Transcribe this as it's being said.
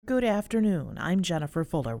Good afternoon. I'm Jennifer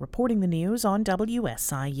Fuller reporting the news on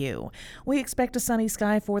WSIU. We expect a sunny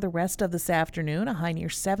sky for the rest of this afternoon, a high near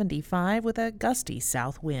 75 with a gusty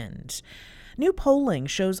south wind. New polling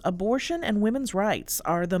shows abortion and women's rights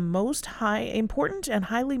are the most important and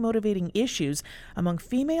highly motivating issues among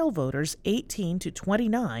female voters 18 to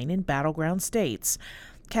 29 in battleground states.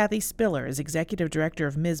 Kathy Spiller is executive director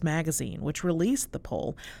of Ms. Magazine, which released the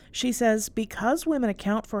poll. She says because women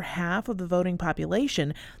account for half of the voting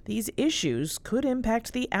population, these issues could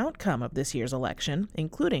impact the outcome of this year's election,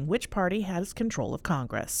 including which party has control of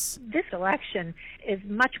Congress. This election is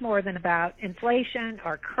much more than about inflation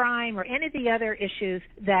or crime or any of the other issues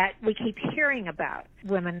that we keep hearing about.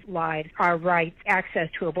 Women's lives, our rights, access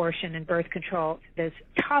to abortion and birth control is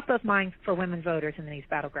top of mind for women voters in these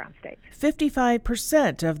battleground states.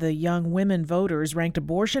 55% of the young women voters ranked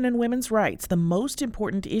abortion and women's rights the most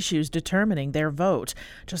important issues determining their vote.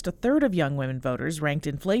 Just a third of young women voters ranked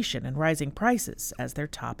inflation and rising prices as their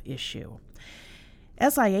top issue.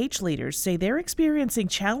 SIH leaders say they're experiencing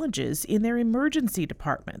challenges in their emergency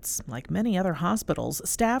departments. Like many other hospitals,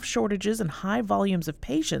 staff shortages and high volumes of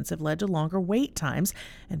patients have led to longer wait times,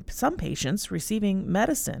 and some patients receiving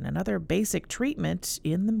medicine and other basic treatment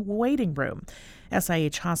in the waiting room.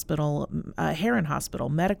 SIH Hospital, Heron Hospital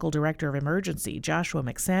Medical Director of Emergency Joshua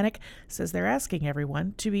McSannick says they're asking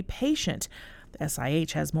everyone to be patient.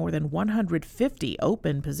 SIH has more than 150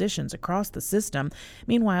 open positions across the system.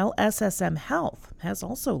 Meanwhile, SSM Health has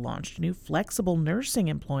also launched a new flexible nursing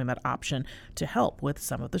employment option to help with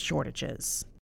some of the shortages.